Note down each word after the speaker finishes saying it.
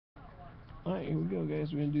Alright, here we go,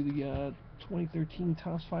 guys. We're going to do the 2013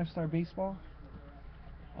 Topps 5-Star Baseball.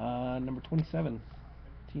 Number 27,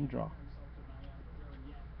 team draw.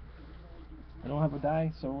 I don't have a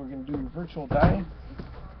die, so we're going to do virtual die.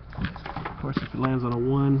 Of course, if it lands on a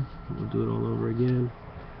 1, we'll do it all over again.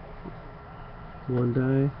 1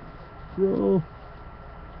 die. Roll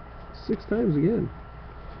 6 times again.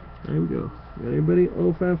 There we go. Got everybody?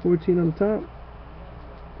 0514 on the top.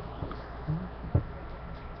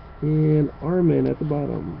 And Armin at the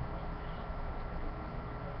bottom.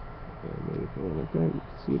 Maybe if I went like that, you can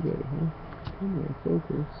see it better, huh? Come on,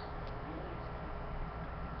 focus.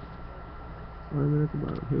 Armin at the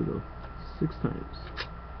bottom. Here we go. 6 times.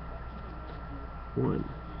 1,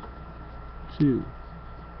 2,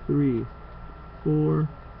 3, 4,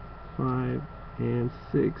 5, and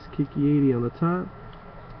 6. Kiki 80 on the top.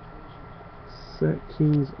 Set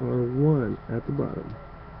Kings are 1 at the bottom.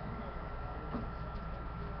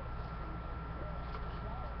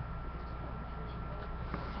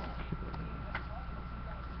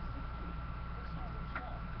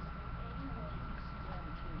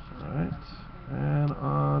 Alright, and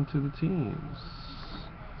on to the teams.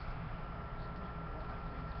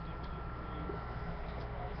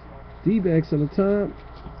 D-backs on the top,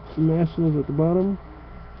 Nationals at the bottom.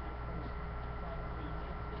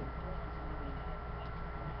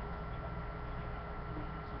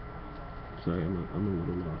 Sorry, I'm a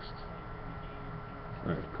little lost.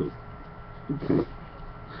 Alright, cool. Okay.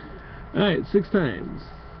 Alright, 6 times.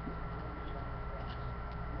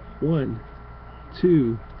 1,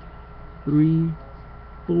 2, 3,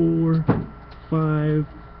 4, 5.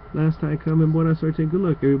 Last time coming, buena suerte. Good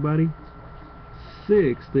luck, everybody.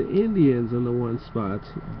 6, the Indians in the 1 spot.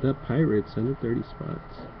 The Pirates in the 30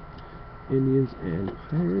 spots. Indians and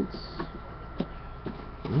Pirates.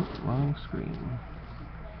 Oops, wrong screen.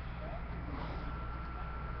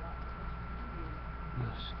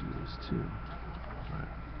 Let's do this too. Alright.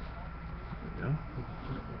 There we go.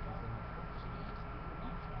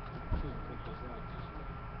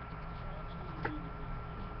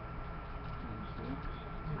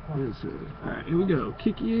 Alright, here we go.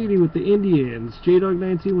 Kiki 80 with the Indians, J-Dog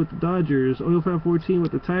 19 with the Dodgers, Oilfan 14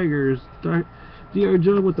 with the Tigers, DR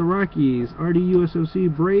Jug with the Rockies,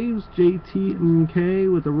 RDUSOC Braves,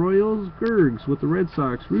 JTMK with the Royals, Gergs with the Red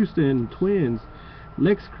Sox, Rooston Twins,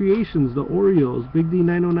 Lex Creations the Orioles, Big D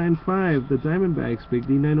 9095 the Diamondbacks, Big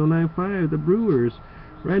D 9095 the Brewers,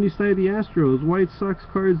 Randy Stein the Astros, White Sox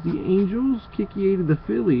Cards the Angels, Kiki 80 the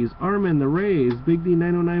Phillies, Armin the Rays, Big D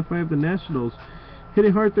 9095 the Nationals,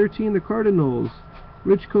 Hitting Heart 13 the Cardinals,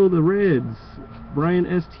 Richco the Reds, Brian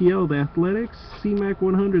STL the Athletics, CMAC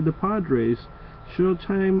 100 the Padres,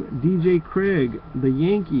 Showtime DJ Craig the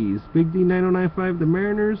Yankees, Big D 9095 the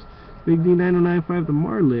Mariners, Big D 9095 the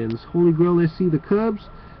Marlins, Holy Grail SC the Cubs,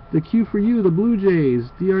 the Q for You the Blue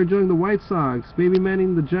Jays, DR Jung the White Sox, Baby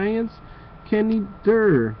Manning the Giants, Kenny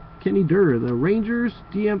Durr the Rangers,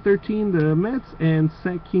 DM13 the Mets, and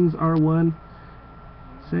Sack Kings R1.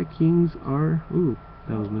 Sack Kings are, ooh,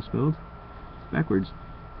 that was misspelled. Backwards.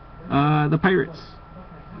 The Pirates.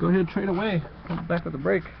 Go ahead, trade away. Come back with a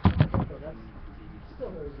break.